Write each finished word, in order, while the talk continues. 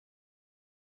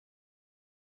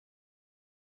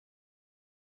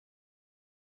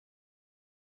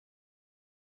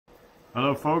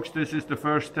Hello folks, this is the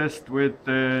first test with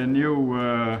the new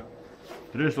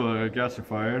DriZzleR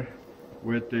gasifier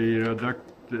with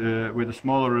a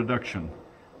smaller reduction.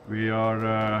 We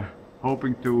are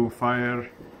hoping to fire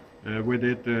with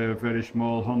it a very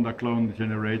small Honda clone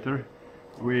generator.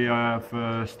 We have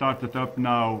started up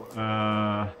now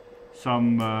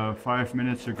some 5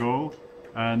 minutes ago,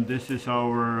 and this is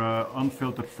our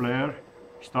unfiltered flare,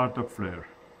 startup flare.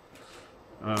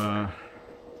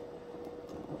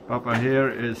 Papa here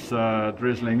is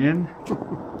drizzling in.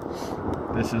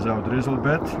 This is our drizzle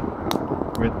bed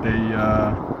with the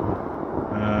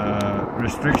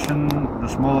restriction, the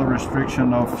small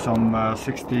restriction of some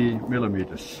 60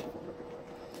 millimeters.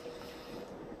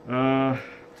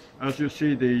 As you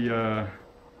see, the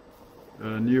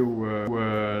new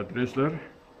DriZzleR,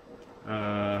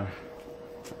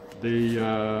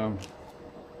 the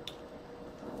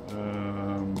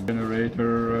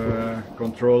generator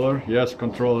controller, yes,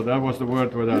 controller, that was the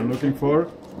word that I'm looking for,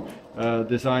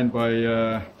 designed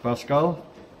by Pascal.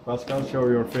 Pascal, show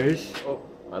your face. Oh,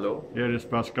 hello. Here is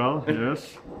Pascal,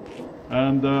 yes.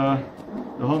 And the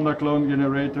Honda clone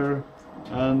generator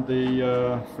and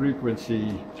the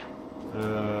frequency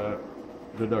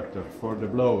reductor for the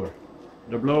blower.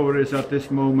 The blower is at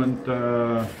this moment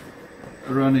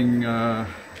running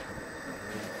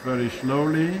very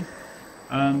slowly,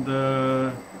 and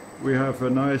we have a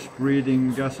nice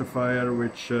breathing gasifier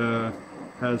which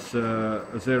has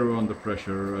a 0 on the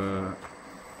pressure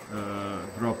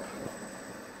drop.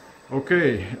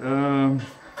 Okay,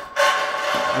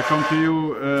 I come to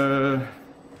you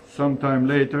sometime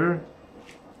later,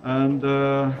 and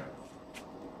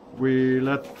we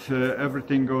let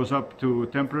everything goes up to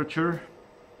temperature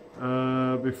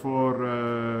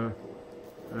before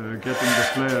getting the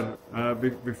flare,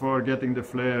 before getting the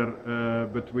flare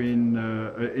between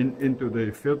into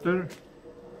the filter,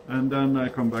 and then I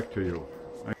come back to you.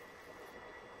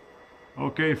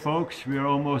 Okay folks, we are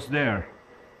almost there.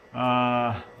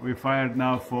 We fired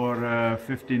now for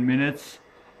 15 minutes,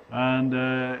 and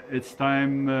it's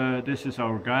time. This is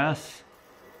our gas.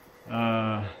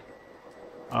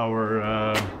 Our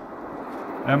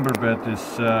ember bed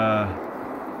is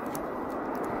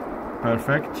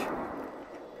perfect.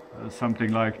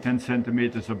 Something like 10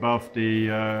 centimeters above the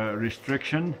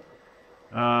restriction.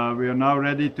 We are now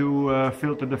ready to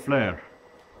filter the flare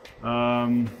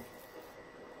and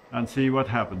see what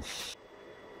happens.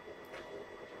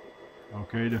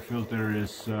 Okay, the filter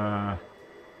is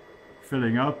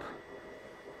filling up.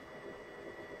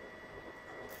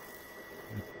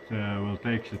 It will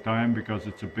take the time because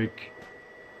it's a big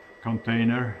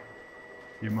container.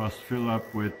 You must fill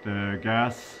up with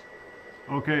gas.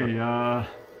 Okay,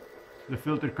 the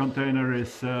filter container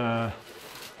is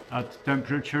at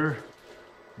temperature.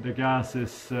 The gas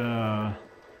is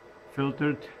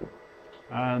filtered,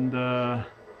 and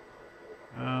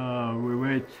we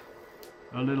wait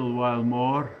a little while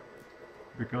more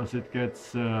because it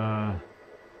gets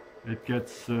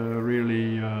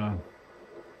really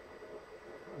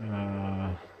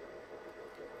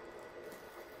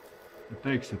it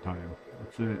takes the time.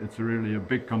 It's really a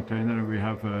big container. We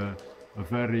have a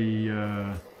very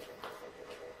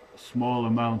small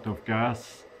amount of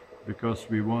gas because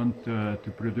we want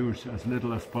to produce as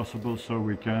little as possible, so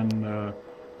we can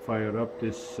fire up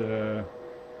this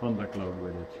Honda clone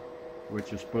with it,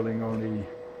 which is pulling only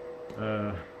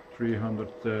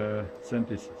 300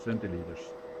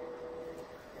 centiliters.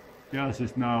 Gas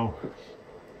is now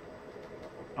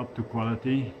up to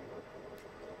quality,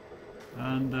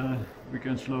 and we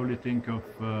can slowly think of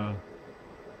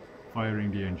firing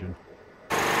the engine.